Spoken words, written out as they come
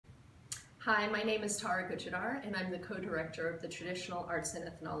Hi, my name is Tara Gujarar, and I'm the co-director of the Traditional Arts and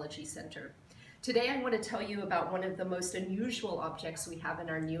Ethnology Center. Today I want to tell you about one of the most unusual objects we have in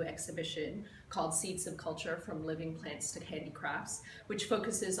our new exhibition called Seeds of Culture from Living Plants to Handicrafts, which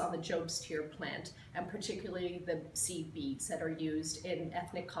focuses on the Job's tear plant and particularly the seed beads that are used in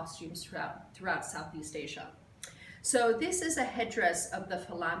ethnic costumes throughout Southeast Asia. So this is a headdress of the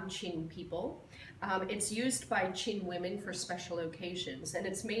Falam Chin people. It's used by Chin women for special occasions, and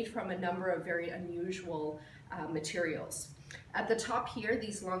it's made from a number of very unusual materials. At the top here,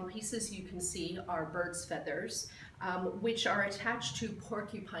 these long pieces you can see are bird's feathers, which are attached to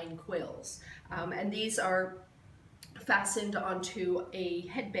porcupine quills. And these are fastened onto a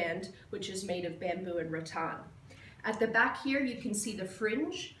headband, which is made of bamboo and rattan. At the back here, you can see the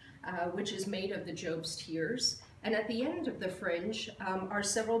fringe, which is made of the Job's tears. And at the end of the fringe are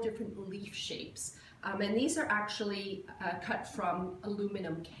several different leaf shapes. And these are actually cut from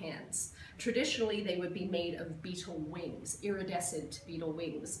aluminum cans. Traditionally, they would be made of beetle wings, iridescent beetle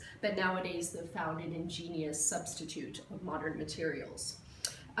wings, but nowadays they've found an ingenious substitute of modern materials.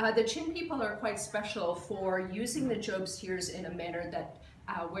 The Chin people are quite special for using the Job's tears in a manner that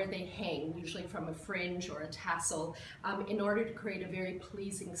where they hang, usually from a fringe or a tassel, in order to create a very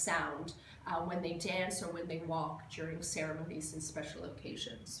pleasing sound when they dance or when they walk during ceremonies and special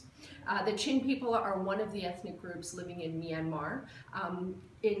occasions. The Chin people are one of the ethnic groups living in Myanmar,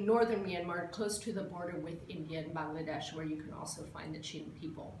 in northern Myanmar, close to the border with India and Bangladesh, where you can also find the Chin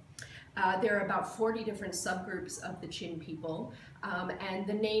people. There are about 40 different subgroups of the Chin people, and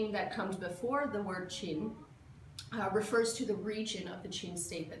the name that comes before the word Chin refers to the region of the Chin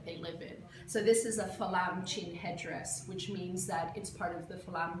state that they live in. So this is a Falam Chin headdress, which means that it's part of the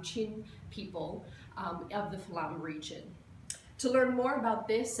Falam Chin people of the Falam region. To learn more about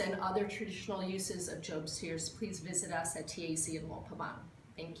this and other traditional uses of Job's tears, please visit us at TAC in Walpaman.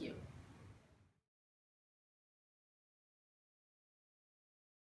 Thank you.